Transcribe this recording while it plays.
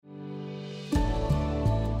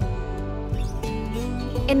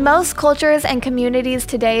In most cultures and communities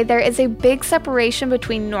today, there is a big separation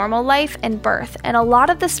between normal life and birth, and a lot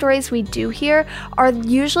of the stories we do hear are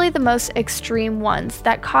usually the most extreme ones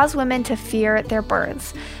that cause women to fear their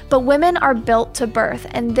births. But women are built to birth,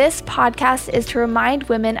 and this podcast is to remind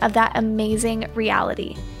women of that amazing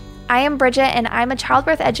reality. I am Bridget, and I'm a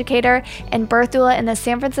childbirth educator and birth doula in the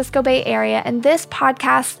San Francisco Bay Area, and this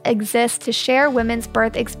podcast exists to share women's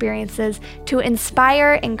birth experiences to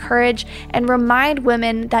inspire, encourage, and remind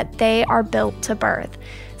women that they are built to birth.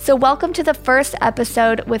 So welcome to the first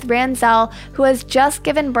episode with Ranzel, who has just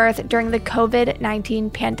given birth during the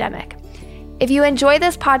COVID-19 pandemic. If you enjoy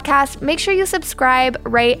this podcast, make sure you subscribe,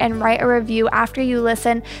 rate, and write a review after you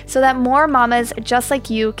listen so that more mamas just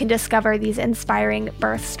like you can discover these inspiring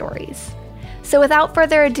birth stories. So without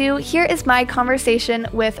further ado, here is my conversation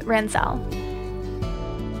with Ranzel.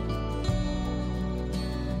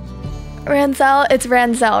 Ranzel, it's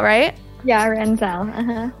Ranzel, right? Yeah,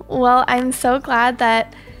 Ranzel. Well, I'm so glad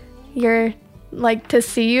that you're to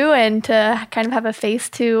see you and to kind of have a face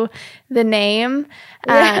to the name.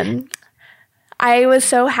 I was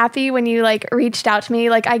so happy when you reached out to me.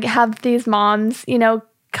 I have these moms,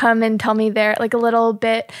 come and tell me their a little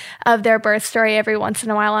bit of their birth story every once in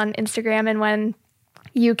a while on Instagram. And when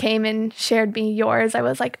you came and shared me yours, I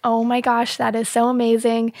was like, oh my gosh, that is so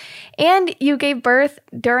amazing. And you gave birth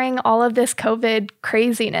during all of this COVID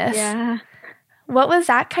craziness. Yeah. What was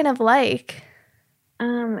that kind of like?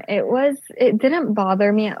 It didn't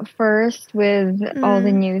bother me at first with all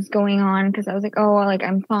the news going on because I was like, oh, well,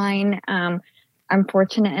 I'm fine. I'm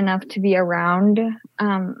fortunate enough to be around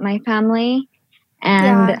my family.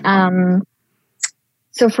 And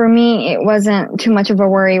so for me, it wasn't too much of a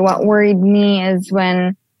worry. What worried me is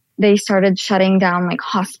when they started shutting down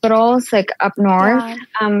hospitals up north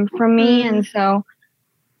from me. And so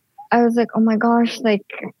I was like, oh my gosh,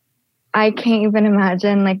 I can't even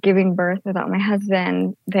imagine giving birth without my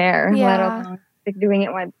husband there, let alone doing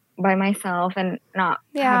it by myself and not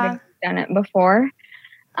having done it before.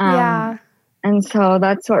 And so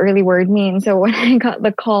that's what really worried me. And so when I got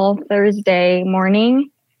the call Thursday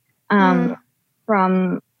morning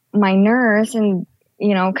from my nurse and,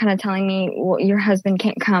 kind of telling me, well, your husband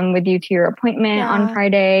can't come with you to your appointment on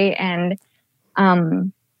Friday. And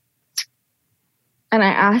I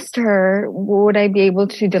asked her, would I be able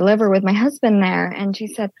to deliver with my husband there? And she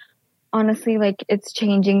said, honestly, it's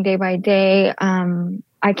changing day by day.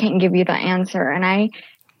 I can't give you the answer. And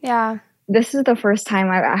this is the first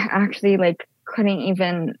time I've actually couldn't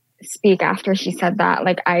even speak after she said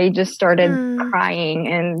that. I just started crying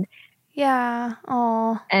and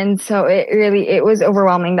and so it was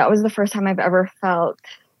overwhelming. That was the first time I've ever felt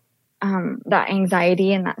that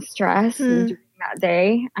anxiety and that stress during that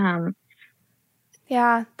day.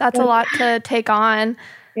 That's a lot to take on.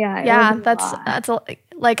 That's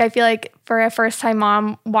I feel like for a first-time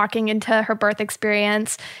mom walking into her birth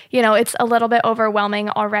experience, it's a little bit overwhelming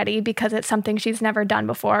already because it's something she's never done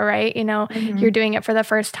before, right? You're doing it for the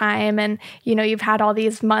first time and, you've had all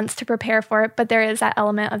these months to prepare for it, but there is that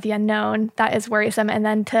element of the unknown that is worrisome. And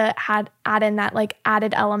then to add in that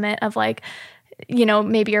added element of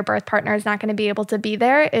maybe your birth partner is not going to be able to be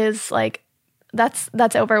there is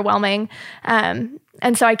that's overwhelming.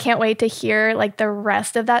 And so I can't wait to hear the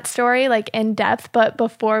rest of that story in depth. But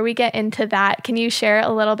before we get into that, can you share a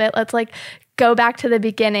little bit? Let's go back to the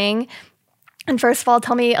beginning. And first of all,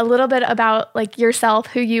 tell me a little bit about yourself,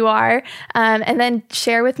 who you are, and then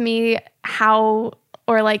share with me how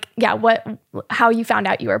you found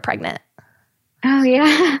out you were pregnant. Oh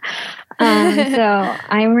yeah. So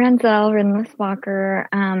I'm Ranzel Rindless Walker.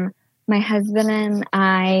 My husband and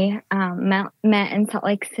I met in Salt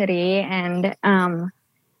Lake City, and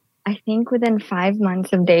I think within 5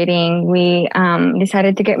 months of dating, we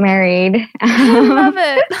decided to get married. I love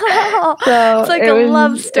it. So it's a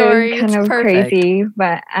love story. It was kind of crazy,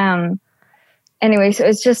 but anyway, so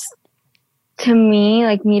it's just to me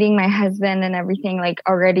meeting my husband and everything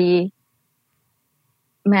already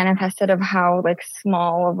manifested of how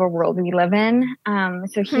small of a world we live in.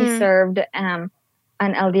 So he served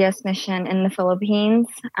an LDS mission in the Philippines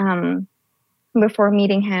before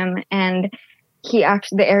meeting him, and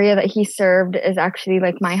the area that he served is actually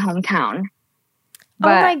my hometown.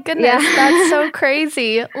 But, oh my goodness, that's so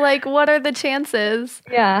crazy. What are the chances?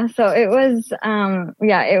 Yeah, so it was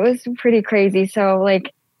it was pretty crazy. So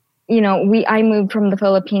I moved from the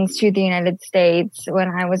Philippines to the United States when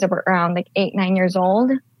I was around 8-9 years old.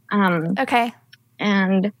 Okay.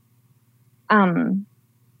 And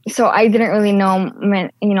so I didn't really know,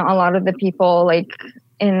 a lot of the people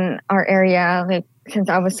in our area, since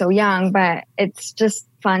I was so young, but it's just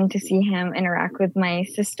fun to see him interact with my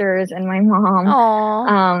sisters and my mom.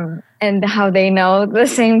 Aw. And how they know the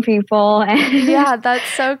same people. Yeah, that's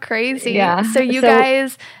so crazy. Yeah. So you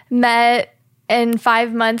guys met in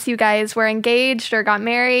 5 months, you guys were engaged or got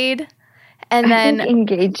married? And I think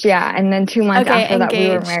engaged, yeah. And then 2 months after that, we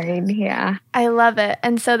were married. Yeah. I love it.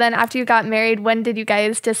 And so then after you got married, when did you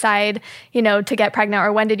guys decide, to get pregnant,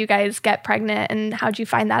 or when did you guys get pregnant, and how'd you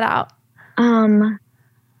find that out?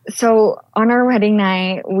 So on our wedding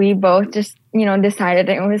night, we both just, decided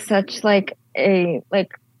it was such like a,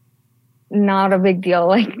 not a big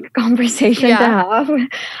deal, conversation to have.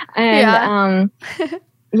 And,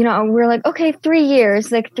 we're like, okay, 3 years,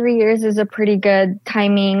 3 years is a pretty good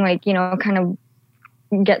timing, kind of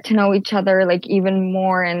get to know each other, even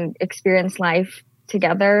more and experience life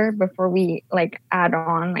together before we add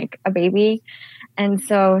on a baby. And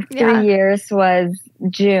so 3 years was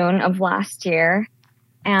June of last year.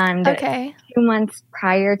 And 2 months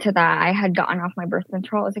prior to that, I had gotten off my birth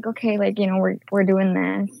control. I was like, okay, we're doing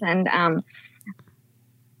this. And,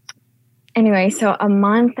 anyway, so a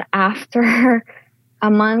month after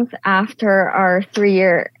our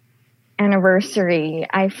 3-year anniversary,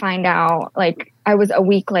 I find out I was a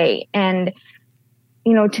week late. And,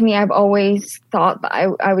 to me, I've always thought that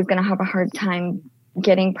I was going to have a hard time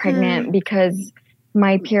getting pregnant because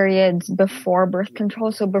my periods before birth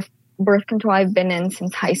control. So birth control I've been in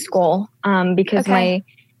since high school, because my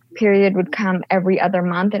period would come every other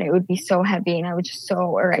month and it would be so heavy and I was just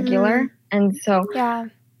so irregular. And so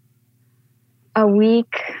a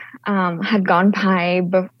week had gone by,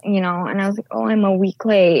 but and I was like, oh, I'm a week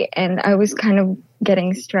late, and I was kind of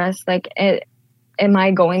getting stressed. Am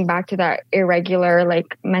I going back to that irregular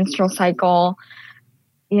menstrual cycle?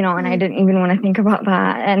 And I didn't even want to think about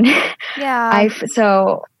that. And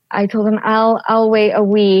so I told him I'll wait a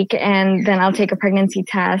week and then I'll take a pregnancy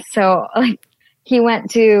test. So he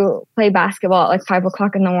went to play basketball at 5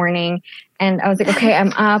 o'clock in the morning, and I was like, okay,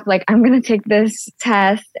 I'm up. I'm gonna take this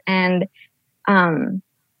test, and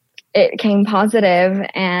it came positive,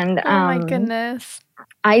 and oh my goodness,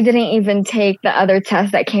 I didn't even take the other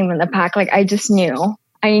test that came in the pack. I just knew.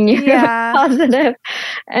 I knew it was positive.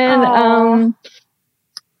 And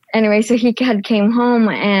anyway, so he came home,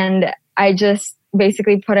 and I just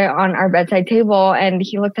basically put it on our bedside table, and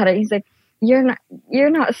he looked at it. He's like, you're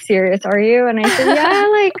not serious, are you? And I said, yeah,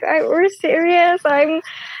 we're serious. I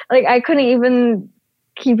couldn't even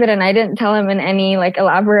keep it, and I didn't tell him in any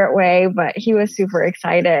elaborate way, but he was super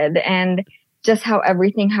excited, and just how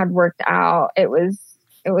everything had worked out, it was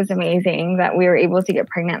amazing that we were able to get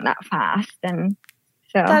pregnant that fast. And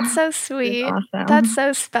so that's so sweet. Awesome. That's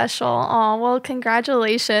so special. Oh, well,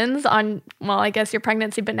 congratulations on, I guess your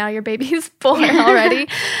pregnancy, but now your baby's born already.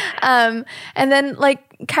 And then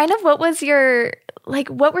kind of what was your,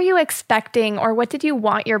 what were you expecting, or what did you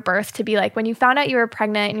want your birth to be like when you found out you were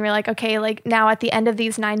pregnant and you were like, okay, now at the end of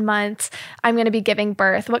these 9 months, I'm going to be giving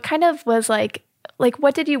birth? What kind of was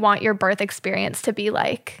what did you want your birth experience to be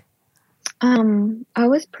like? I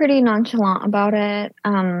was pretty nonchalant about it.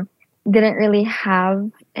 Didn't really have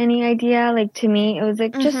any idea. To me, it was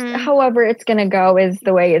just however it's going to go is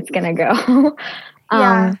the way it's going to go.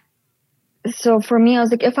 So for me, I was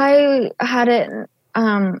like, if I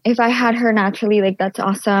had her naturally, that's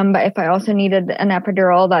awesome. But if I also needed an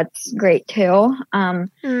epidural, that's great too.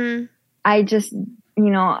 I just,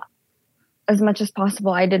 as much as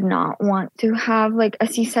possible, I did not want to have a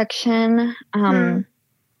C-section.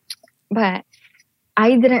 But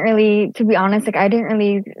I didn't really, to be honest, I didn't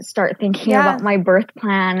really start thinking about my birth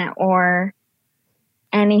plan or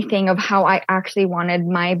anything of how I actually wanted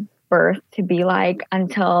my birth to be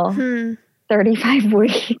until 35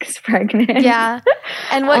 weeks pregnant. Yeah.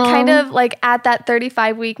 And what kind of at that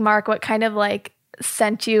 35-week mark, what kind of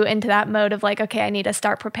sent you into that mode of okay, I need to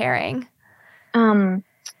start preparing? I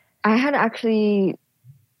had actually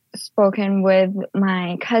spoken with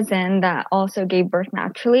my cousin that also gave birth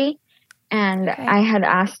naturally. And I had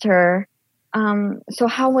asked her, so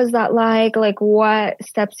how was that like? What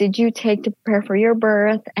steps did you take to prepare for your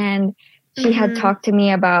birth? And she had talked to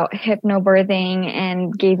me about hypnobirthing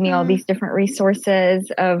and gave me all these different resources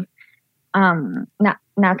of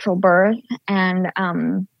natural birth. And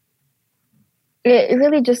it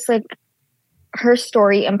really just her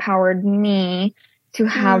story empowered me to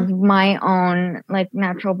have my own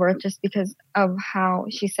natural birth, just because of how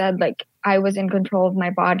she said I was in control of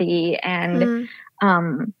my body, and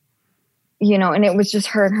and it was just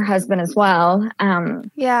her and her husband as well.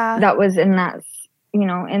 That was in that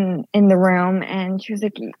in the room, and she was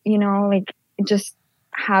just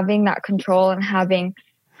having that control and having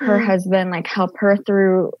her husband help her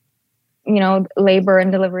through labor and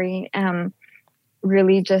delivery.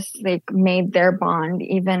 really just like made their bond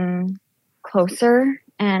even closer.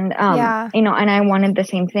 And, you know, and I wanted the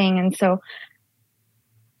same thing. And so,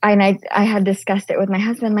 I had discussed it with my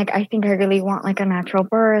husband, like, I think I really want like a natural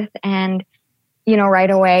birth. And, you know, right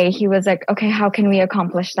away he was like, okay, how can we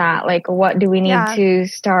accomplish that? Like, what do we need to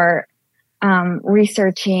start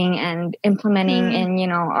researching and implementing in, you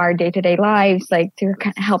know, our day-to-day lives, like to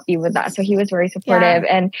kind of help you with that. So he was very supportive,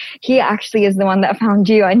 and he actually is the one that found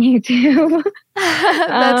you on YouTube.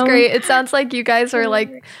 That's great. It sounds like you guys are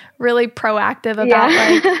like really proactive about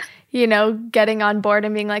like, you know, getting on board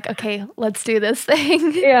and being like, okay, let's do this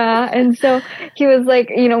thing. Yeah. And so he was like,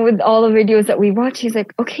 you know, with all the videos that we watch, he's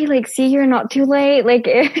like, okay, like, see, you're not too late. Like,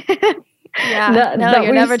 you're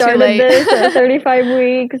never too late. This at 35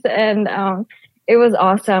 weeks. And it was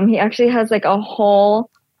awesome. He actually has like a whole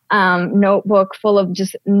notebook full of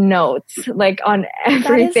just notes, like on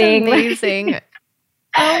everything. That is amazing.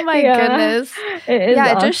 Oh my goodness. It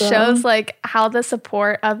just shows like how the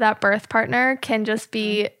support of that birth partner can just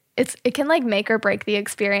be, it can like make or break the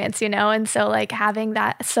experience, you know? And so like having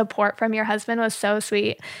that support from your husband was so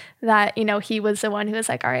sweet that, you know, he was the one who was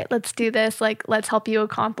like, all right, let's do this. Like, let's help you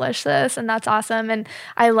accomplish this. And that's awesome. And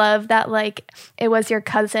I love that like it was your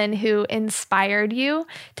cousin who inspired you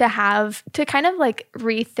to kind of like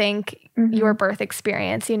rethink your birth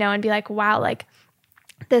experience, you know, and be like, wow, like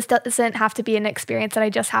this doesn't have to be an experience that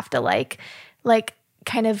I just have to like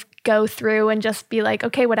kind of go through and just be like,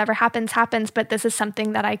 okay, whatever happens, happens. But this is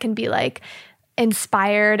something that I can be like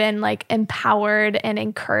inspired and like empowered and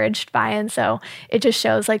encouraged by. And so it just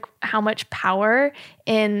shows like how much power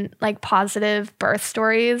in like positive birth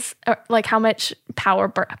stories, or like how much power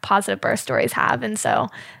positive birth stories have. And so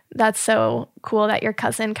that's so cool that your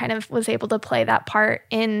cousin kind of was able to play that part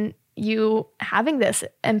in you having this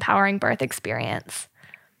empowering birth experience.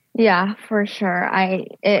 Yeah, for sure.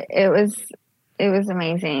 It was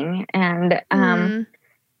amazing. And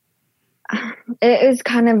it was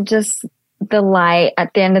kind of just the light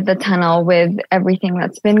at the end of the tunnel with everything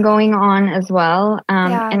that's been going on as well.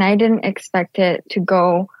 And I didn't expect it to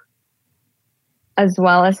go as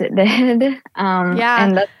well as it did.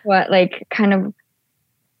 And that's what like kind of,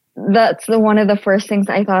 that's one of the first things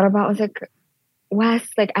I thought about was like, Wes,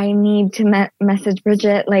 like I need to message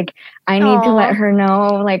Bridget. Like I need to let her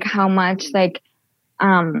know like how much like,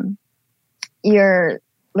 your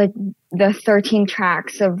like the 13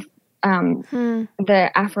 tracks of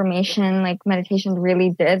the affirmation like meditation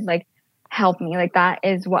really did like help me. Like that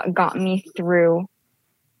is what got me through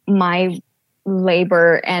my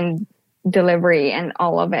labor and delivery and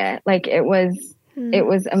all of it. Like it was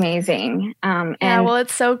amazing. Well,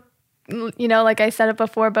 it's so, you know, like I said it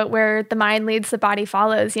before, but where the mind leads, the body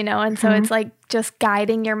follows, you know? And so it's like just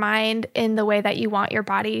guiding your mind in the way that you want your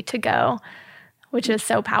body to go, which is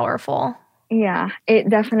so powerful. Yeah, it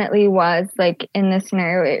definitely was like in this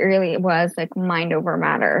scenario, it really was like mind over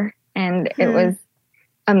matter. And it was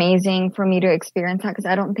amazing for me to experience that because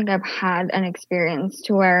I don't think I've had an experience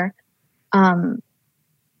to where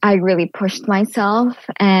I really pushed myself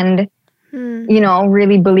and, you know,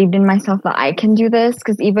 really believed in myself that I can do this.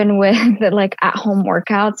 Because even with the like at home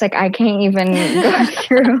workouts, like I can't even go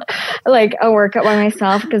through like a workout by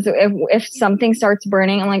myself because if something starts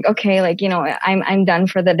burning, I'm like, okay, like, you know, I'm done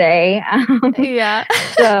for the day.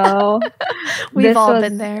 So we've all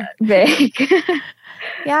been there. Big.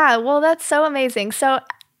 Yeah, well, that's so amazing. So,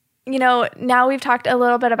 you know, now we've talked a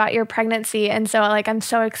little bit about your pregnancy. And so like, I'm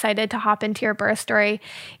so excited to hop into your birth story.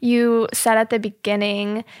 You said at the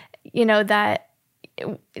beginning, you know, that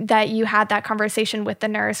you had that conversation with the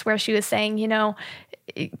nurse where she was saying, you know,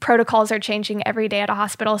 protocols are changing every day at a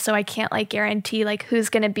hospital. So I can't like guarantee like who's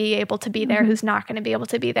going to be able to be there, who's not going to be able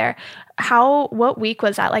to be there. What week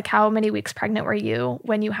was that? Like how many weeks pregnant were you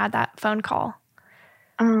when you had that phone call?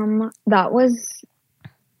 That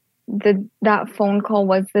phone call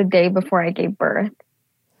was the day before I gave birth.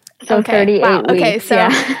 So 38 weeks. Okay, so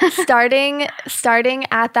starting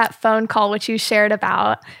at that phone call, which you shared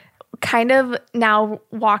about, kind of now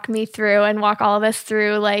walk all of us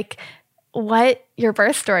through like what your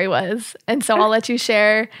birth story was. And so I'll let you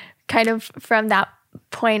share kind of from that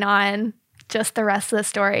point on just the rest of the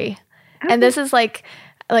story. Okay. And this is like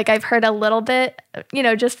I've heard a little bit, you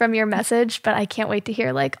know, just from your message, but I can't wait to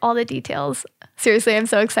hear like all the details. Seriously, I'm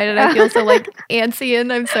so excited. I feel so like antsy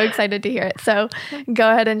and I'm so excited to hear it. So go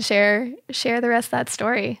ahead and share the rest of that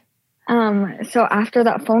story. So after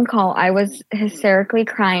that phone call, I was hysterically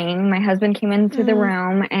crying. My husband came into the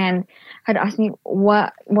room and had asked me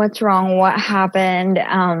what's wrong, what happened.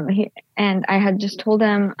 And I had just told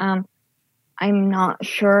him, I'm not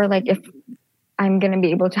sure like if I'm going to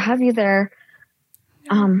be able to have you there.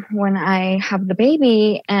 when I have the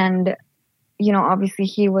baby. And, you know, obviously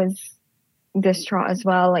he was distraught as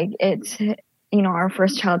well. Like, it's, you know, our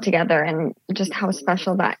first child together, and just how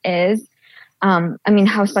special that is. I mean,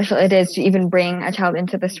 how special it is to even bring a child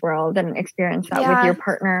into this world and experience that with your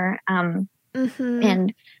partner.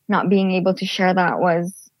 And not being able to share that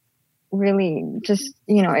was really just,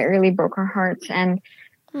 you know, it really broke our hearts. And,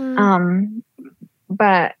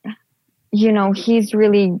 but, you know, he's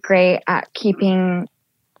really great at keeping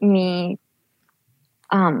me,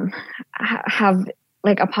 have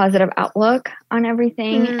like a positive outlook on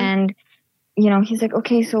everything. And, you know, he's like,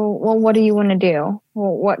 okay, so, well, what do you want to do?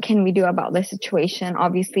 Well, what can we do about this situation?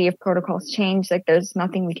 Obviously, if protocols change, like, there's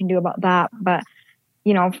nothing we can do about that. But,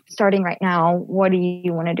 you know, starting right now, what do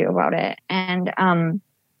you want to do about it? And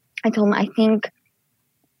I told him, I think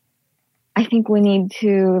we need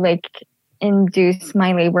to, like, induce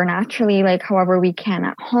my labor naturally, like, however we can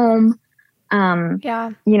at home.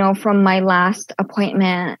 You know, from my last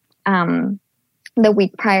appointment, the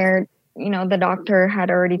week prior, you know, the doctor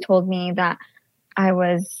had already told me that I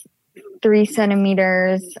was 3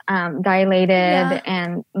 centimeters dilated,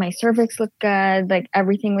 and my cervix looked good. Like,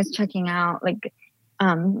 everything was checking out. Like,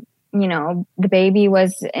 you know, the baby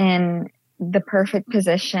was in the perfect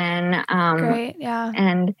position. Great, yeah.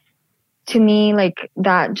 And to me, like,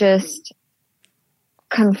 that just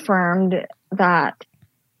confirmed that,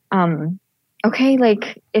 okay,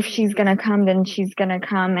 like, if she's gonna come, then she's gonna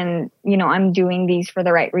come. And, you know, I'm doing these for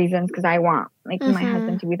the right reasons, because I want, like, my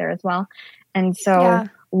husband to be there as well. And so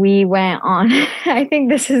we went on, I think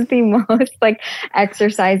this is the most, like,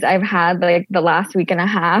 exercise I've had, like, the last week and a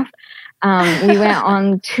half. We went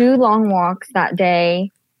on 2 long walks that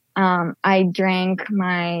day. I drank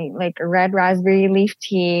my, like, red raspberry leaf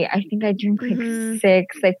tea. I think I drank like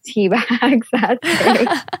 6, like, tea bags that day.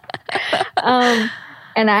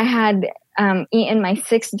 And I had eaten my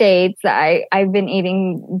 6 dates. I've been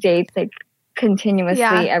eating dates, like,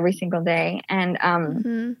 continuously every single day. And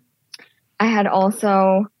I had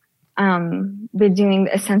also been doing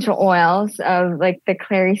the essential oils of, like, the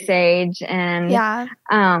clary sage. And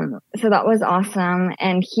so that was awesome.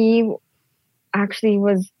 And he actually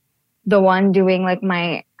was the one doing, like,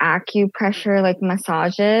 my acupressure, like,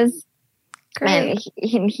 massages. Great.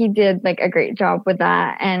 And he did, like, a great job with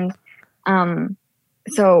that. And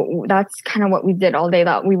so that's kind of what we did all day.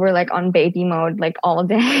 That we were, like, on baby mode, like, all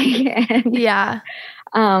day. And,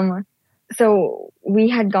 so we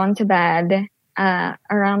had gone to bed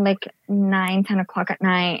around, like, 9-10 o'clock at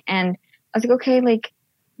night. And I was like, okay, like,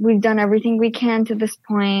 we've done everything we can to this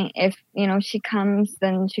point. If, you know, she comes,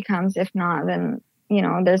 then she comes. If not, then, you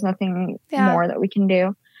know, there's nothing more that we can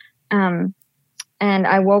do. And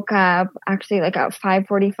I woke up actually, like, at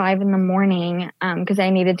 5:45 in the morning, because I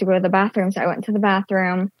needed to go to the bathroom. So I went to the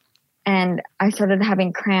bathroom and I started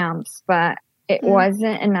having cramps, but it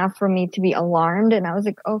wasn't enough for me to be alarmed. And I was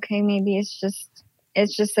like, okay, maybe it's just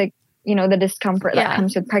like, you know, the discomfort that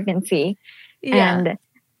comes with pregnancy. And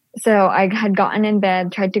so I had gotten in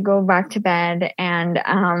bed, tried to go back to bed, and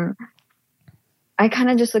I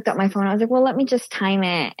kind of just looked at my phone. I was like, well, let me just time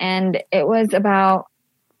it. And it was about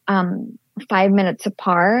 5 minutes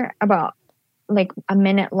apart, about, like, a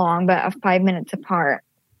minute long, but 5 minutes apart.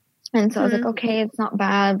 And so I was like, okay, it's not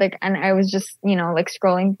bad. Like, and I was just, you know, like,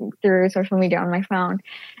 scrolling through social media on my phone,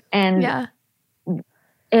 and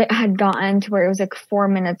it had gotten to where it was, like, 4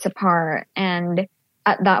 minutes apart. And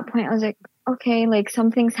at that point I was like, okay, like,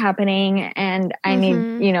 something's happening, and I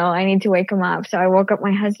need, you know, I need to wake him up. So I woke up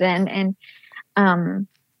my husband, and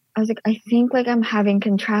I was like, I think, like, I'm having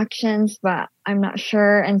contractions, but I'm not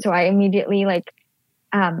sure. And so I immediately, like,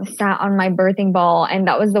 sat on my birthing ball. And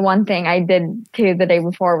that was the one thing I did too the day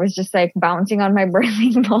before, was just, like, bouncing on my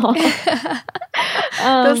birthing ball.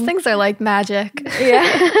 Those things are like magic.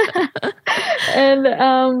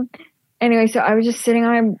 And anyway, so I was just sitting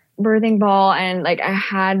on my birthing ball, and, like, I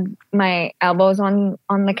had my elbows on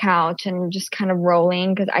the couch and just kind of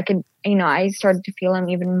rolling, because I could, you know, I started to feel him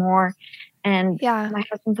even more. And my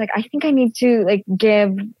husband's like, I think I need to, like,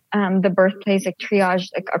 give the birthplace, like, triage,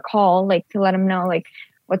 like, a call, like, to let him know, like,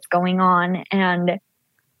 what's going on. And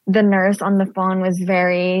the nurse on the phone was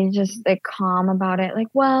very just, like, calm about it. Like,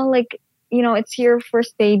 well, like, you know, it's your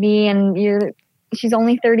first baby, and she's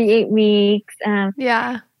only 38 weeks. And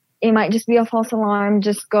it might just be a false alarm.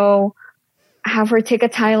 Just go have her take a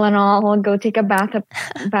Tylenol, go take a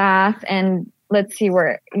bath, and let's see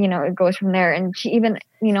where, you know, it goes from there. And she even,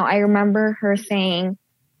 you know, I remember her saying,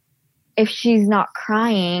 if she's not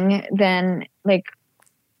crying, then, like,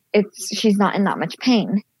 she's not in that much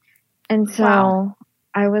pain. And so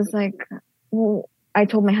I was like, well, I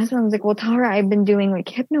told my husband, I was like, well, tell her I've been doing, like,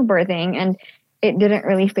 hypnobirthing. And it didn't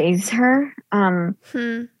really faze her. Hmm.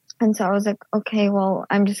 And so I was like, okay, well,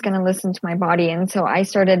 I'm just going to listen to my body. And so I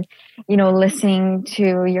started, listening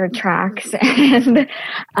to your tracks and,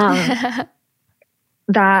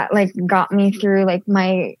 that like got me through like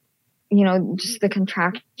my, just the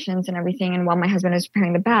contractions and everything. And while my husband was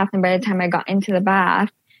preparing the bath, and by the time I got into the bath,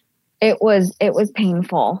 it was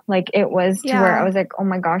painful. Like it was to where I was like, oh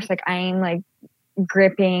my gosh, like I am like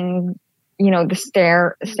gripping,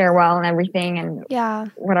 the stairwell and everything and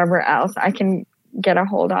whatever else I can get a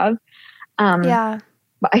hold of.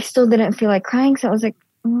 But I still didn't feel like crying. So I was like,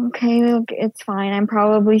 okay, look, it's fine. I'm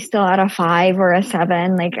probably still at a 5 or a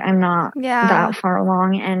 7. Like I'm not that far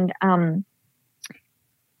along. And,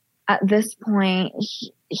 at this point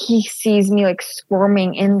he sees me like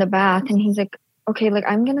squirming in the bath, and he's like, okay, like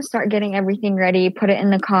I'm going to start getting everything ready, put it in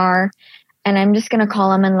the car, and I'm just going to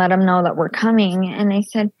call him and let him know that we're coming. And I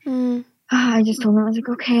said, I just told him, I was like,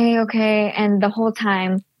 okay. And the whole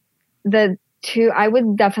time, I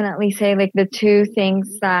would definitely say like the 2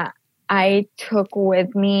 things that I took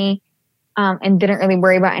with me, and didn't really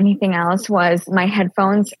worry about anything else, was my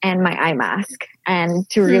headphones and my eye mask, and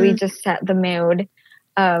to really just set the mood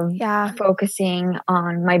of focusing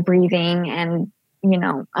on my breathing and,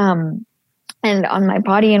 and on my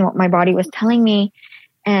body and what my body was telling me.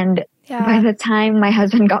 And by the time my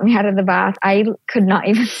husband got me out of the bath, I could not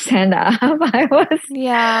even stand up. I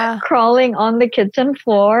was crawling on the kitchen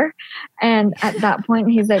floor. And at that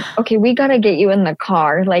point, he's like, okay, we got to get you in the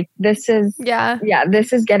car. Like this is,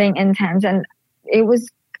 this is getting intense. And it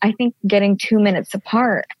was, I think, getting 2 minutes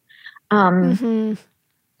apart.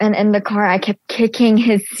 And in the car, I kept kicking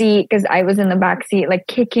his seat because I was in the back seat, like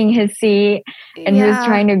kicking his seat. And he was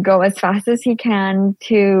trying to go as fast as he can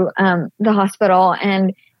to the hospital.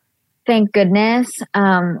 And thank goodness,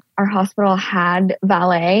 our hospital had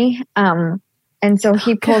valet. And so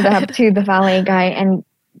he pulled up to the valet guy, and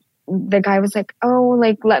the guy was like, oh,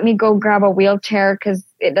 like, let me go grab a wheelchair because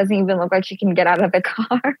it doesn't even look like she can get out of the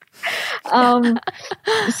car.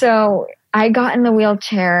 So I got in the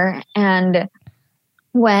wheelchair, and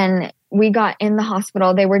when we got in the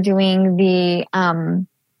hospital, they were doing the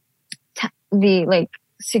like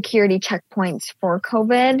security checkpoints for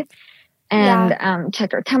COVID and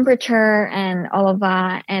check our temperature and all of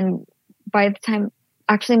that. And by the time,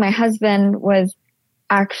 actually, my husband was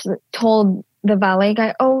actually told the valet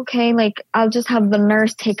guy, oh, okay, like I'll just have the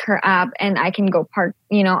nurse take her up and I can go park,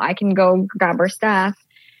 I can go grab her stuff.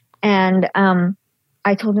 And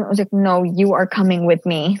I told him, I was like, no, you are coming with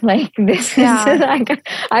me. Like this is like,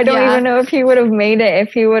 I don't even know if he would have made it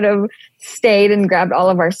if he would have stayed and grabbed all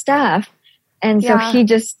of our stuff. And so he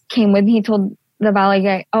just came with me. He told the valet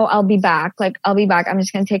guy, oh, I'll be back. Like, I'll be back. I'm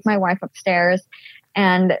just going to take my wife upstairs.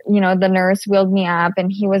 And, the nurse wheeled me up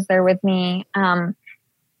and he was there with me. Oh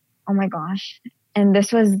my gosh. And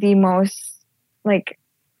this was the most like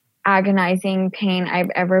agonizing pain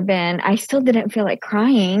I've ever been. I still didn't feel like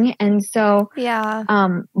crying. And so,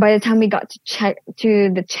 by the time we got to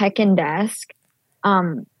the check-in desk,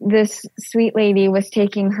 this sweet lady was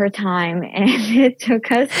taking her time, and it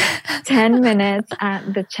took us 10 minutes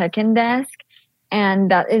at the check-in desk.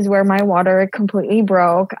 And that is where my water completely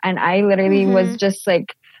broke. And I literally was just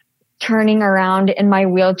like turning around in my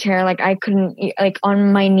wheelchair. Like I couldn't, like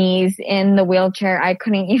on my knees in the wheelchair, I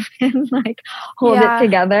couldn't even like hold it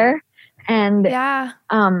together. And,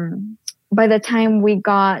 by the time we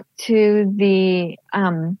got to the,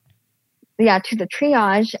 to the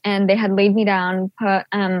triage, and they had laid me down, put,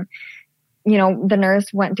 the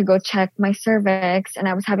nurse went to go check my cervix, and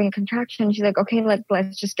I was having a contraction. She's like, okay,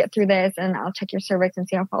 let's just get through this and I'll check your cervix and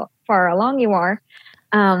see how far along you are.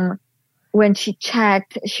 When she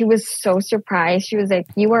checked, she was so surprised. She was like,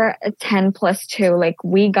 you are a 10 plus 2. Like,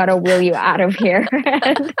 we got to wheel you out of here.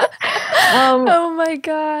 And, oh my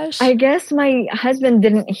gosh. I guess my husband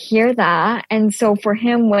didn't hear that. And so for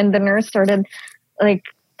him, when the nurse started like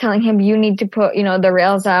telling him, you need to put, the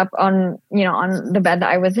rails up on, on the bed that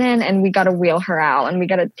I was in, and we got to wheel her out and we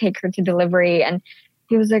got to take her to delivery. And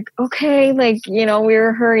he was like, okay, like, we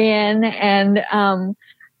were hurrying. And,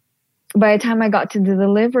 by the time I got to the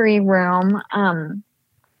delivery room,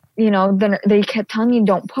 they kept telling me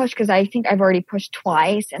don't push, because I think I've already pushed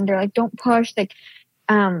twice, and they're like, don't push, like,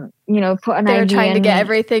 put an IV. They were trying to get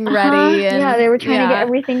everything ready. And, they were trying to get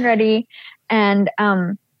everything ready. And,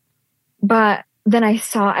 but then I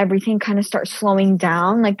saw everything kind of start slowing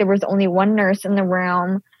down. Like there was only one nurse in the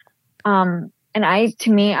room. And I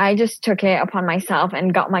just took it upon myself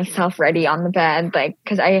and got myself ready on the bed. Like,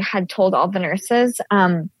 cause I had told all the nurses,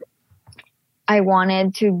 I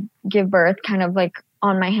wanted to give birth kind of like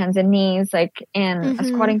on my hands and knees, like in a Mm-hmm.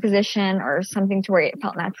 squatting position or something to where it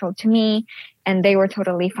felt natural to me. And they were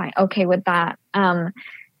totally fine, okay with that.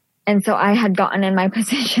 And so I had gotten in my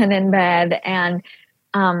position in bed and,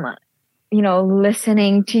 you know,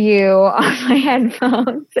 listening to you on my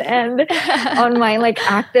headphones and on my like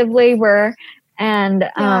active labor and,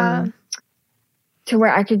 to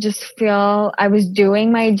where I could just feel I was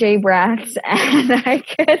doing my J breaths and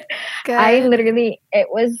I literally, it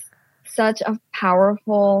was such a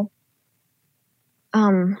powerful,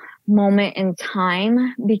 moment in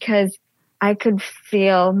time because I could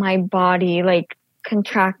feel my body like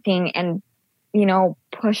contracting and, you know,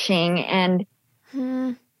 pushing and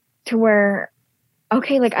to where,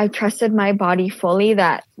 okay, like I trusted my body fully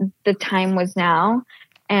that the time was now.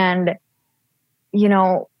 And, you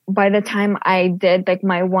know, by the time I did like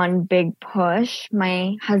my one big push,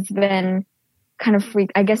 my husband kind of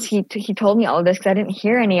freaked. I guess he told me all of this because I didn't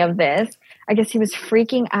hear any of this. I guess he was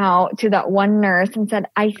freaking out to that one nurse and said,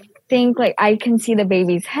 I think like I can see the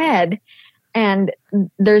baby's head. And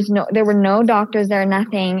there were no doctors there,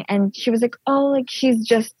 nothing. And she was like, oh, like she's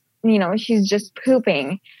just, you know, she's just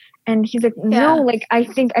pooping. And he's like, no, like I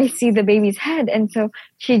think I see the baby's head. And so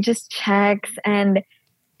she just checks and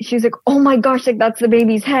she's like, oh my gosh, like that's the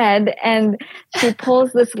baby's head. And she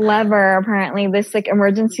pulls this lever, apparently this like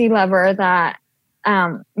emergency lever that,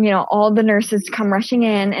 you know, all the nurses come rushing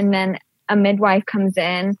in and then a midwife comes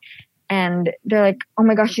in and they're like, oh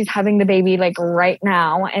my gosh, she's having the baby like right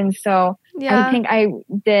now. And so I think I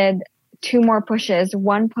did 2 more pushes.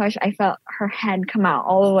 One push, I felt her head come out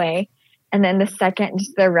all the way. And then the second,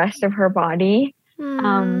 just the rest of her body.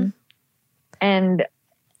 And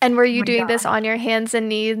were you doing this on your hands and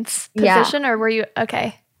knees position or were you,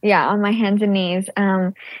 okay. Yeah, on my hands and knees.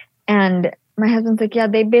 And my husband's like, yeah,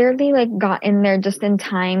 they barely like got in there just in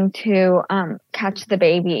time to catch the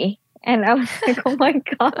baby. And I was like, oh my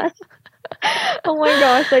gosh. Oh my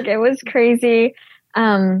gosh. Like it was crazy.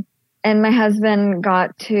 And my husband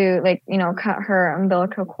got to like, you know, cut her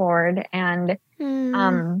umbilical cord and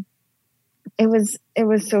it was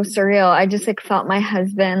so surreal. I just like felt my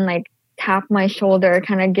husband like tap my shoulder,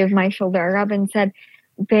 kind of give my shoulder a rub and said,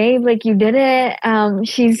 babe, like you did it.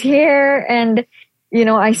 She's here. And, you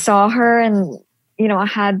know, I saw her and, you know, I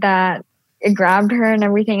had that, it grabbed her and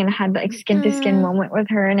everything and I had like skin to skin moment with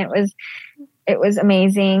her. And it was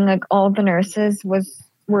amazing. Like all the nurses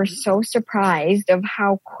were so surprised of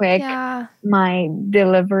how quick my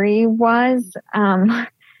delivery was. And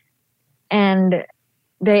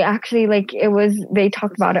they actually they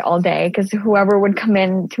talked about it all day because whoever would come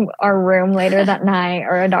in to our room later that night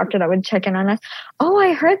or a doctor that would check in on us. Oh,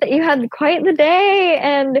 I heard that you had quite the day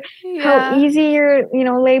and how easy your, you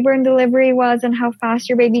know, labor and delivery was and how fast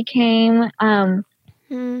your baby came. And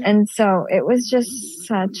so it was just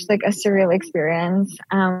such like a surreal experience.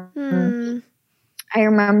 I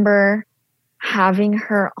remember having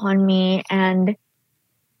her on me and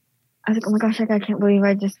I was like, oh my gosh, like I can't believe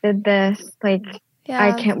I just did this. Like,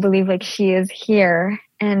 I can't believe like she is here.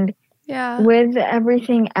 And with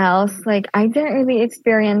everything else, like I didn't really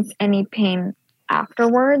experience any pain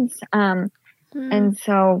afterwards. And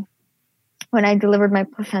so when I delivered my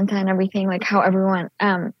placenta and everything, like how everyone,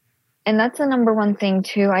 and that's the number one thing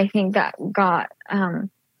too, I think that got,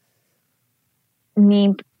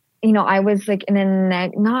 me, you know, I was like in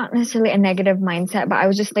not necessarily a negative mindset, but I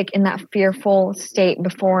was just like in that fearful state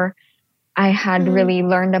before I had really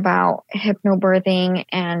learned about hypnobirthing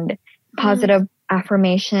and positive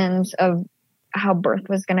affirmations of how birth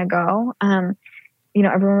was going to go. You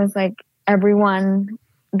know, everyone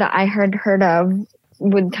that I had heard of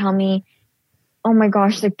would tell me, oh my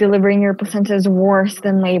gosh, like delivering your placenta is worse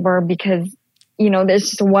than labor because, you know,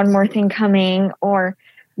 there's just one more thing coming or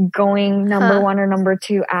going number 1 or number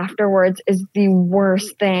 2 afterwards is the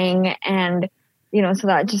worst thing. And, you know, so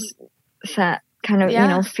that just set kind of, you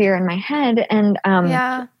know, fear in my head. And,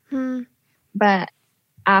 but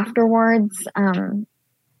afterwards,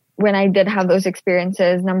 when I did have those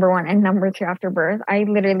experiences, number 1 and number 2 after birth, I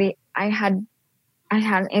hadn't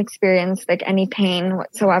experienced like any pain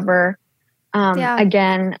whatsoever.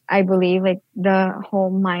 Again, I believe like the whole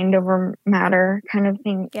mind over matter kind of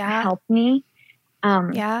thing helped me.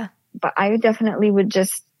 But I definitely would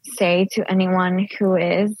just say to anyone who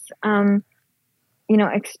is, you know,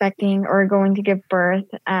 expecting or going to give birth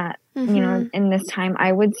at, you know, in this time, I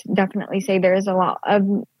would definitely say there is a lot of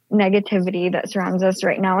negativity that surrounds us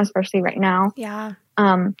right now, especially right now.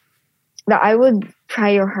 That I would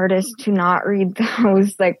try your hardest to not read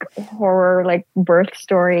those like horror, like birth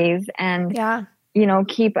stories and, you know,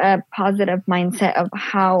 keep a positive mindset of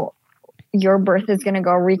how your birth is going to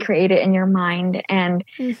go, recreate it in your mind and,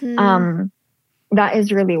 that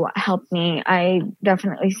is really what helped me. I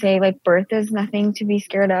definitely say like birth is nothing to be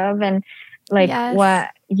scared of. And like what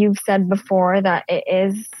you've said before, that it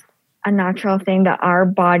is a natural thing that our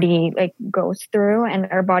body like goes through, and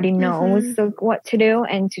our body knows what to do,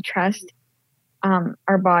 and to trust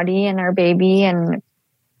our body and our baby. And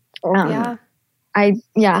so I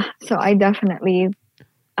definitely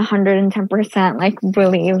 110% like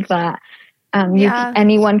believe that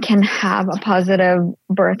anyone can have a positive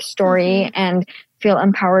birth story and feel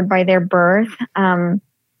empowered by their birth. And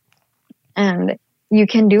you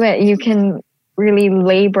can do it. You can really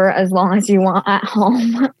labor as long as you want at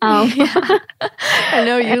home. I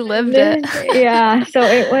know you lived it. So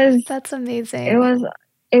it was, that's amazing.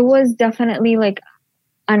 It was definitely like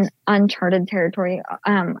an uncharted territory,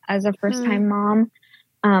 as a first time mom.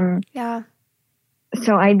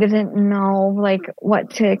 So I didn't know like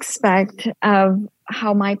what to expect of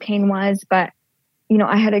how my pain was, but you know,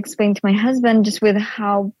 I had explained to my husband just with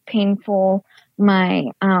how painful my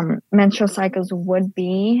menstrual cycles would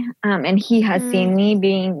be, and he has seen me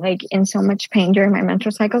being like in so much pain during my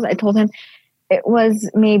menstrual cycles. I told him it was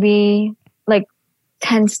maybe like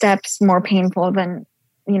 10 steps more painful than,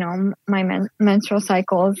 you know, my menstrual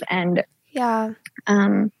cycles. And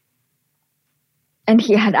and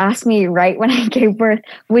he had asked me right when I gave birth,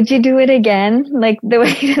 would you do it again? Like the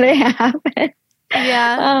way that it happened.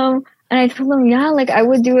 And I told him, like I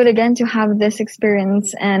would do it again to have this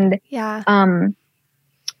experience. And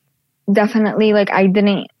definitely like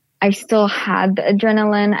I still had the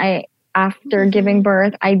adrenaline. After giving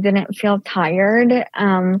birth, I didn't feel tired.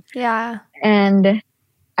 And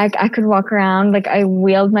I could walk around. Like I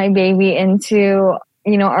wheeled my baby into,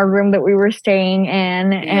 you know, our room that we were staying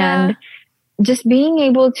in, and just being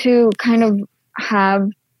able to kind of have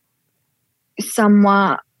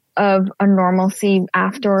somewhat of a normalcy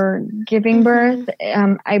after giving birth,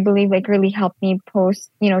 I believe like really helped me 2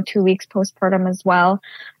 weeks postpartum as well,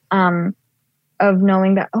 of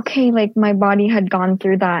knowing that, okay, like my body had gone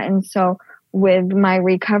through that. And so with my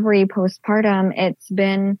recovery postpartum,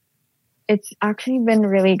 it's actually been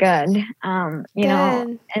really good. You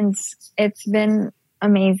know, and it's been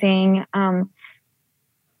amazing.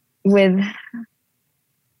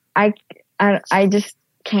 I just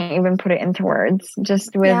can't even put it into words,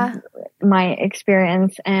 just with my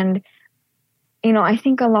experience. And you know, I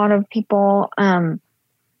think a lot of people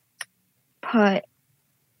put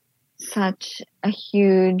such a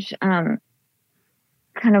huge kind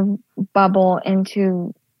of bubble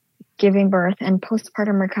into giving birth and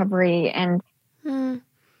postpartum recovery, and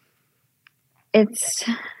it's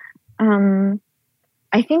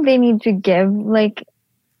I think they need to give like,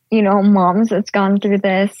 you know, moms that's gone through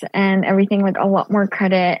this and everything like a lot more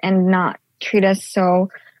credit, and not treat us so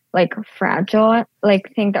like fragile,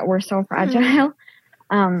 like think that we're so fragile.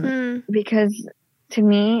 Because to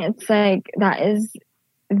me, it's like that is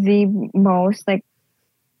the most like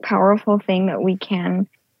powerful thing that we can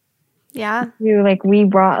do. Like we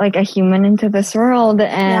brought like a human into this world,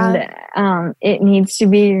 and it needs to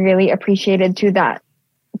be really appreciated to that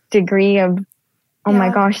degree of, oh my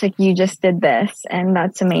gosh, like you just did this, and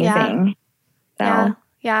that's amazing.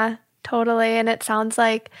 Yeah, totally. And it sounds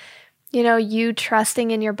like, you know, you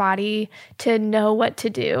trusting in your body to know what to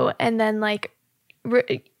do, and then like,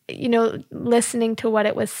 you know, listening to what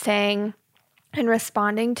it was saying and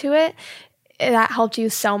responding to it, that helped you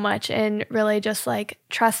so much, and really just like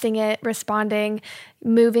trusting it, responding,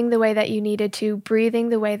 moving the way that you needed to, breathing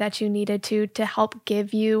the way that you needed to help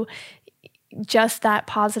give you just that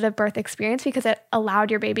positive birth experience, because it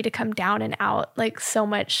allowed your baby to come down and out like so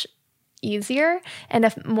much easier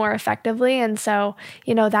and more effectively. And so,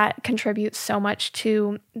 you know, that contributes so much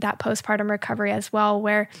to that postpartum recovery as well,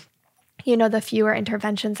 where, you know, the fewer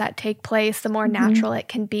interventions that take place, the more natural it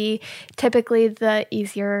can be. Typically, the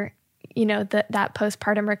easier, you know, that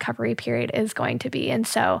postpartum recovery period is going to be. And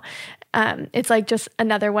so it's like just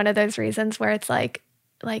another one of those reasons where it's like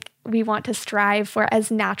we want to strive for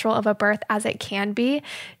as natural of a birth as it can be,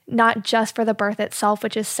 not just for the birth itself,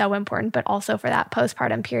 which is so important, but also for that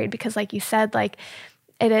postpartum period. Because like you said, like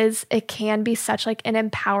it can be such like an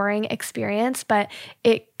empowering experience, but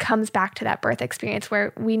it comes back to that birth experience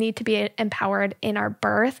where we need to be empowered in our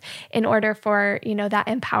birth in order for, you know, that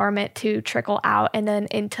empowerment to trickle out and then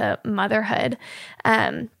into motherhood.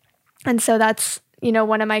 And so that's, you know,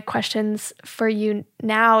 one of my questions for you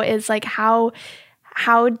now is like, how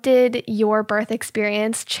did your birth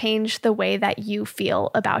experience change the way that you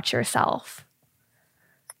feel about yourself?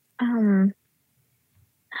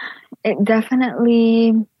 It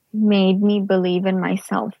definitely made me believe in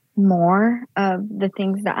myself more, of the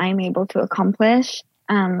things that I'm able to accomplish.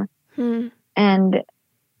 And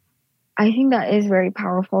I think that is very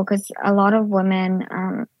powerful because a lot of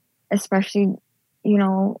women, especially, you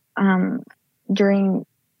know, during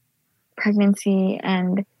pregnancy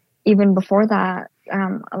and even before that,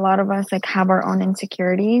 a lot of us like have our own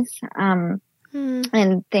insecurities,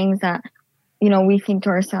 and things that, you know, we think to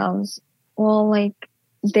ourselves, well, like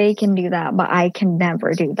they can do that, but I can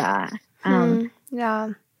never do that.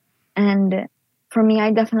 Yeah. And for me,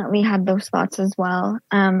 I definitely had those thoughts as well.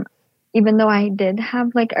 Even though I did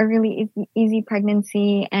have like a really easy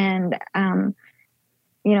pregnancy and,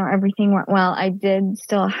 you know, everything went well, I did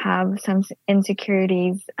still have some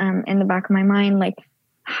insecurities, in the back of my mind, like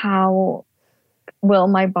how will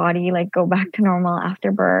my body like go back to normal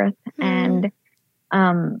after birth? And,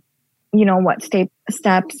 you know, what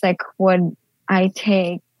steps like would I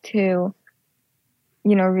take to,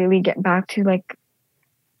 you know, really get back to like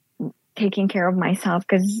taking care of myself?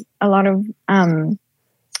 Because a lot of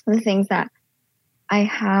the things that I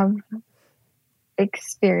have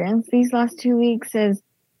experienced these last 2 weeks is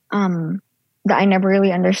that I never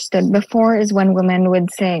really understood before is when women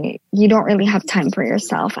would say, you don't really have time for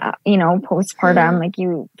yourself, you know, postpartum, like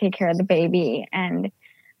you take care of the baby and,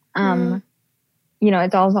 you know,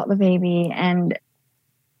 it's all about the baby. And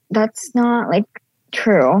that's not like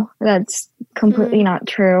true. That's completely not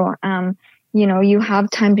true. You know, you have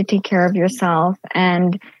time to take care of yourself,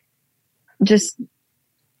 and just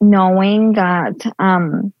knowing that,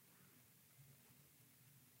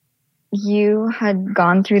 you had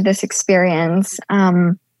gone through this experience.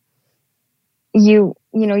 You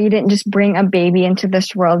know, you didn't just bring a baby into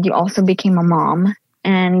this world. You also became a mom.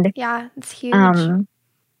 And yeah, it's huge.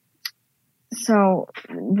 So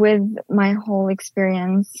with my whole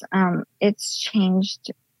experience, it's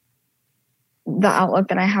changed the outlook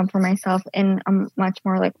that I have for myself in a much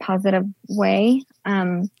more like positive way.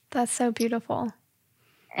 That's so beautiful.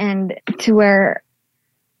 And to where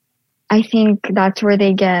I think that's where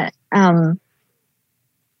they get, I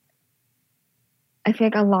feel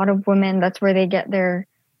like a lot of women, that's where they get their,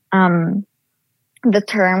 the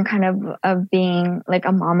term kind of being like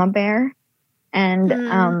a mama bear.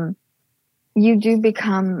 And, you do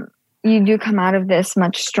come out of this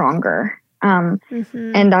much stronger. And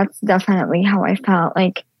that's definitely how I felt.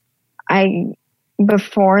 Like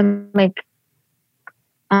before, like,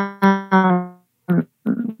 I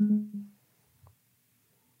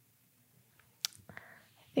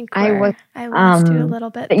think I lost you a little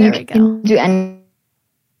bit. There we go. And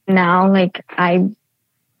now, like, I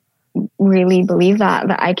really believe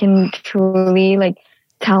that I can truly like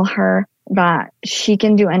tell her that she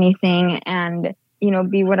can do anything and, you know,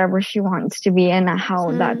 be whatever she wants to be, and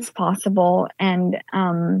how that's possible. And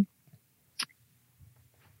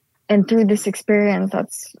through this experience,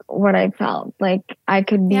 that's what I felt like I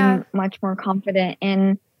could be much more confident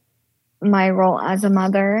in my role as a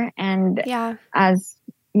mother and as,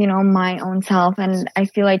 you know, my own self. And I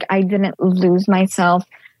feel like I didn't lose myself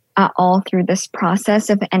at all through this process.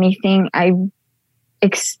 If anything, I've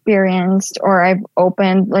experienced, or I've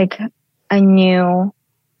opened like a new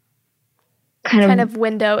kind of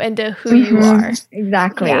window into who you are.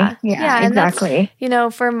 Exactly. Yeah, exactly. And you know,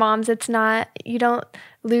 for moms, it's not, you don't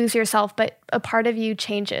lose yourself, but a part of you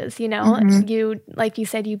changes, you know, you, like you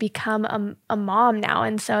said, you become a mom now.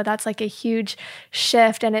 And so that's like a huge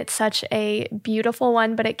shift, and it's such a beautiful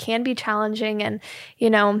one, but it can be challenging. And, you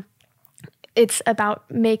know, it's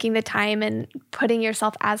about making the time and putting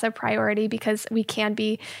yourself as a priority, because we can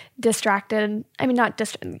be distracted. I mean,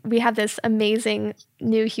 we have this amazing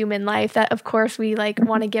new human life that of course we like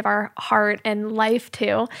want to give our heart and life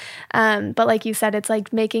to. But like you said, it's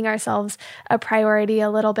like making ourselves a priority a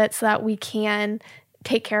little bit so that we can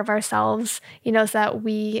take care of ourselves, you know, so that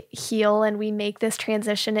we heal and we make this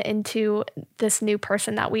transition into this new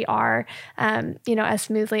person that we are, you know, as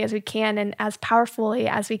smoothly as we can and as powerfully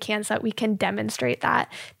as we can, so that we can demonstrate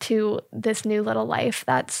that to this new little life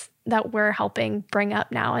that we're helping bring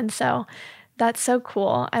up now. And so that's so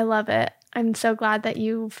cool. I love it. I'm so glad that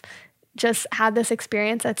you've just had this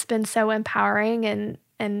experience that's been so empowering and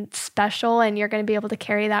special, and you're going to be able to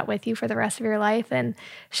carry that with you for the rest of your life and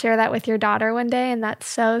share that with your daughter one day. And that's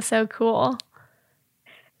so, so cool.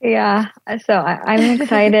 Yeah. So I'm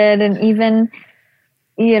excited. And even,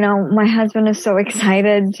 you know, my husband is so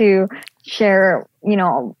excited to share, you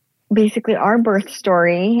know, basically our birth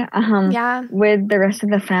story with the rest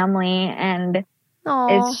of the family. And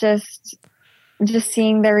it's just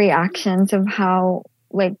seeing the reactions of how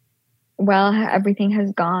like well everything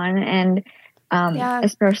has gone. And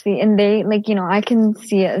especially, and they like, you know, I can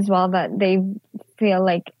see it as well, that they've feel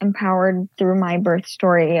like empowered through my birth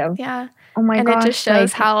story of, Yeah. oh my And it gosh, just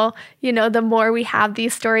shows like, how, the more we have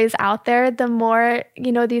these stories out there, the more,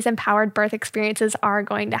 these empowered birth experiences are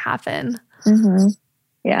going to happen.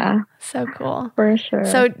 Yeah, So cool. for sure.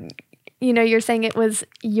 So, you're saying it was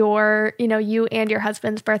your, you and your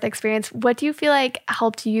husband's birth experience. What do you feel like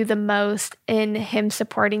helped you the most in him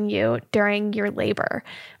supporting you during your labor?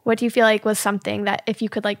 What do you feel like was something that if you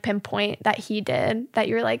could like pinpoint that he did that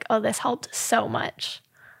you're like, oh, this helped so much?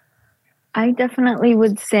 I definitely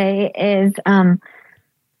would say is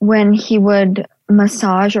when he would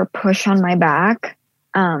massage or push on my back.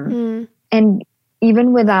 And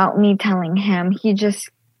even without me telling him, he just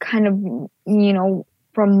kind of,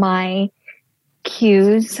 from my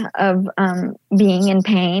cues of being in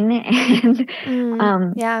pain and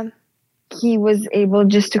he was able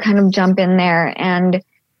just to kind of jump in there and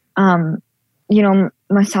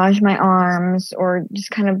massage my arms or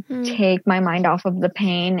just kind of take my mind off of the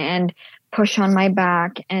pain and push on my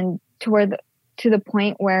back and to the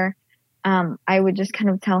point where I would just kind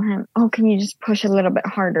of tell him, oh, can you just push a little bit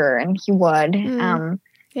harder? And he would. And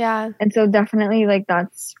so definitely like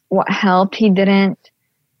that's what helped. He didn't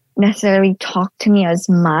necessarily talk to me as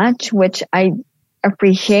much, which I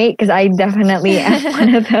appreciate because I definitely am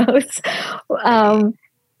one of those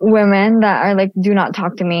women that are like, do not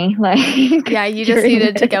talk to me. Like, yeah, you just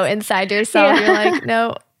needed to go inside yourself. You're like,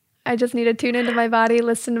 no, I just need to tune into my body,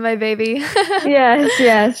 listen to my baby.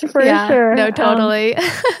 yes, for sure. No, totally.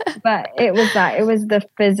 But it was the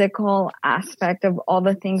physical aspect of all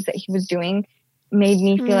the things that he was doing made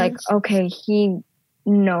me feel like, okay, he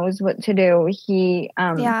knows what to do. He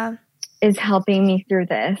is helping me through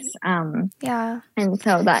this. And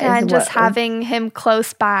so that is and just having him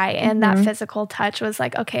close by and that physical touch was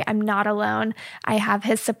like, okay, I'm not alone. I have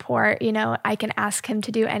his support. I can ask him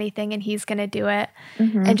to do anything and he's going to do it.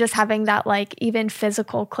 And just having that like even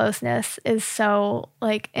physical closeness is so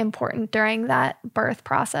like important during that birth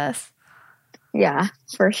process. Yeah,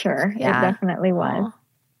 for sure. Yeah. It definitely was.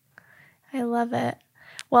 I love it.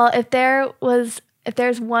 Well, if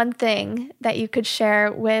there's one thing that you could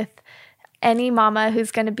share with any mama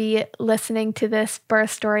who's going to be listening to this birth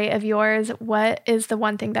story of yours, what is the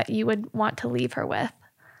one thing that you would want to leave her with?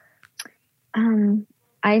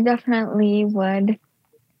 I definitely would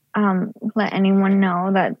let anyone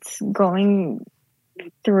know that's going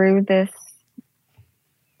through this,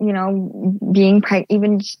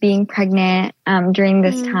 even just being pregnant during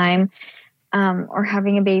this time or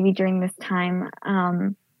having a baby during this time,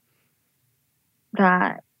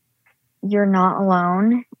 that you're not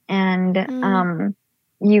alone and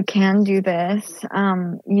you can do this.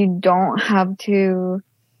 You don't have to,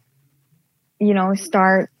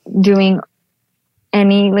 start doing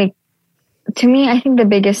any, like, to me, I think the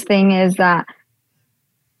biggest thing is that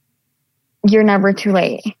you're never too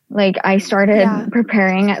late. Like I started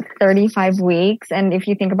preparing at 35 weeks. And if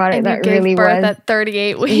you think about it, and that really was at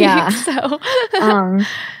 38 weeks. Yeah.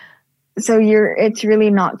 So it's really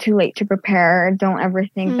not too late to prepare. Don't ever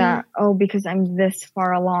think that, because I'm this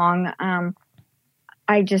far along,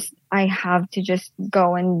 I have to just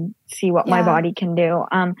go and see what my body can do.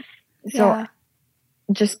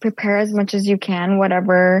 Just prepare as much as you can,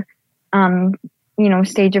 whatever,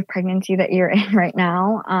 stage of pregnancy that you're in right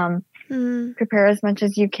now. Prepare as much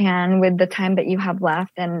as you can with the time that you have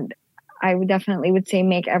left. And I would definitely say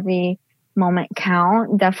make every moment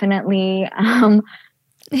count. Definitely,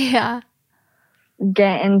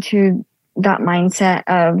 get into that mindset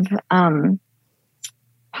of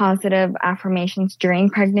positive affirmations during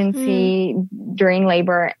pregnancy, during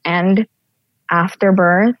labor, and after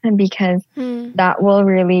birth, because that will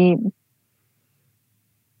really,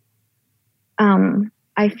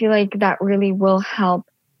 I feel like that really will help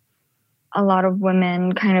a lot of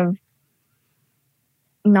women kind of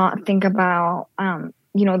not think about, the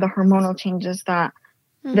hormonal changes that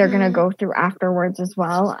they're going to go through afterwards as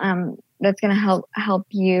well. That's going to help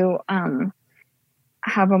you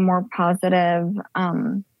have a more positive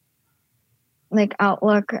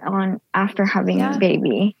outlook on after having a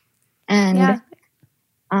baby. And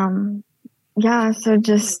so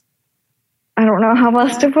just I don't know how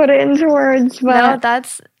else to put it into words, but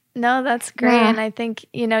that's great. And I think,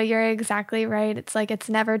 you're exactly right. It's like, it's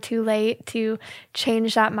never too late to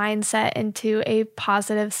change that mindset into a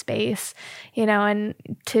positive space, and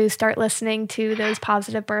to start listening to those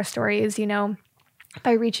positive birth stories,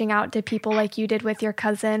 by reaching out to people like you did with your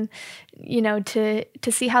cousin, to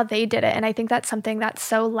see how they did it. And I think that's something that's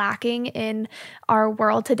so lacking in our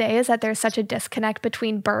world today, is that there's such a disconnect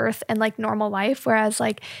between birth and like normal life. Whereas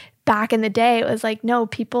like back in the day, it was like, no,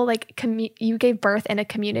 people like you gave birth in a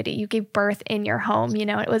community. You gave birth in your home. You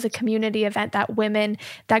know, it was a community event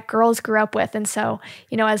that girls grew up with. And so,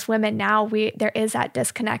 you know, as women now, there is that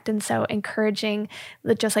disconnect. And so encouraging,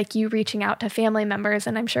 just like you reaching out to family members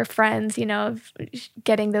and I'm sure friends, you know,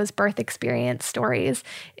 getting those birth experience stories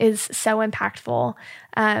is so impactful.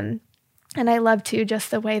 And I love too,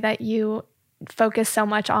 just the way that you focus so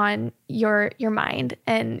much on your mind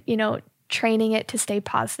and, you know, training it to stay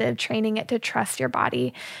positive, training it to trust your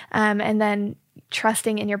body, and then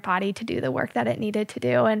trusting in your body to do the work that it needed to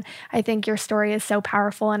do. And I think your story is so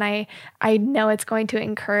powerful. And I know it's going to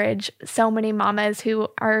encourage so many mamas who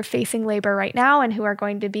are facing labor right now and who are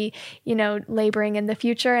going to be, you know, laboring in the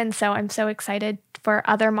future. And so I'm so excited for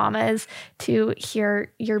other mamas to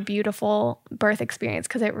hear your beautiful birth experience,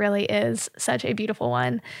 because it really is such a beautiful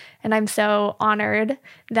one. And I'm so honored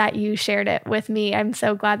that you shared it with me. I'm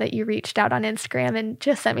so glad that you reached out on Instagram and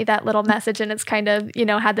just sent me that little message. And it's kind of, you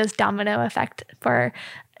know, had this domino effect for,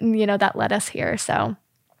 you know, that led us here. So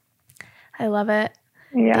I love it.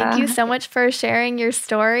 Yeah. Thank you so much for sharing your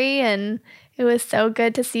story. And it was so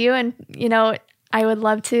good to see you. And, you know, I would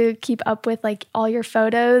love to keep up with like all your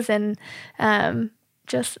photos, and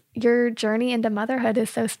just your journey into motherhood is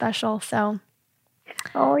so special. So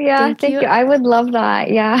oh yeah, thank you. I would love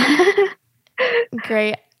that. Yeah.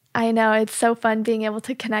 Great. I know it's so fun being able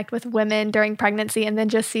to connect with women during pregnancy and then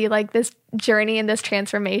just see like this journey and this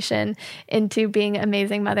transformation into being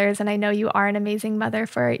amazing mothers. And I know you are an amazing mother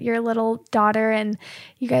for your little daughter, and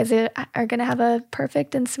you guys are going to have a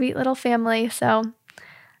perfect and sweet little family. So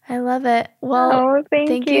I love it. Well,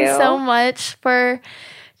 thank you so much for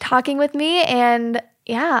talking with me. And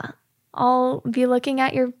yeah, I'll be looking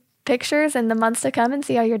at your pictures in the months to come and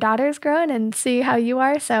see how your daughter's grown and see how you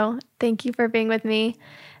are. So thank you for being with me.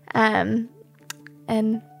 And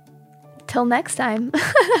till next time.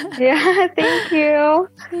 Yeah, thank you.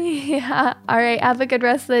 Yeah. All right. Have a good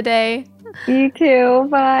rest of the day. You too.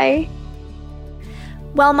 Bye.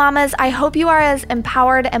 Well, mamas, I hope you are as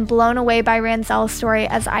empowered and blown away by Ranzel's story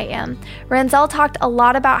as I am. Ranzel talked a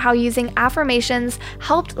lot about how using affirmations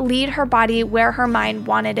helped lead her body where her mind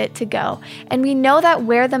wanted it to go. And we know that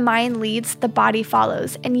where the mind leads, the body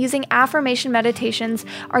follows. And using affirmation meditations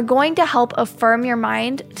are going to help affirm your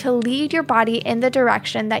mind to lead your body in the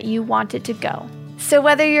direction that you want it to go. So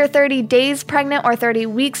whether you're 30 days pregnant or 30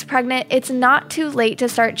 weeks pregnant, it's not too late to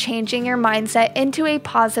start changing your mindset into a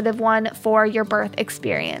positive one for your birth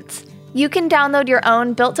experience. You can download your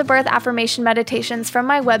own Built to Birth affirmation meditations from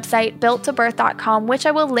my website, builttobirth.com, which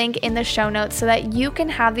I will link in the show notes so that you can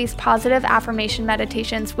have these positive affirmation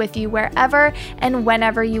meditations with you wherever and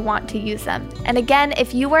whenever you want to use them. And again,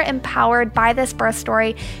 if you were empowered by this birth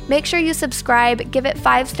story, make sure you subscribe, give it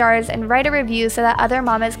 5 stars, and write a review so that other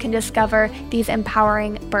mamas can discover these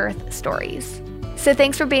empowering birth stories. So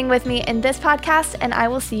thanks for being with me in this podcast, and I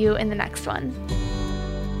will see you in the next one.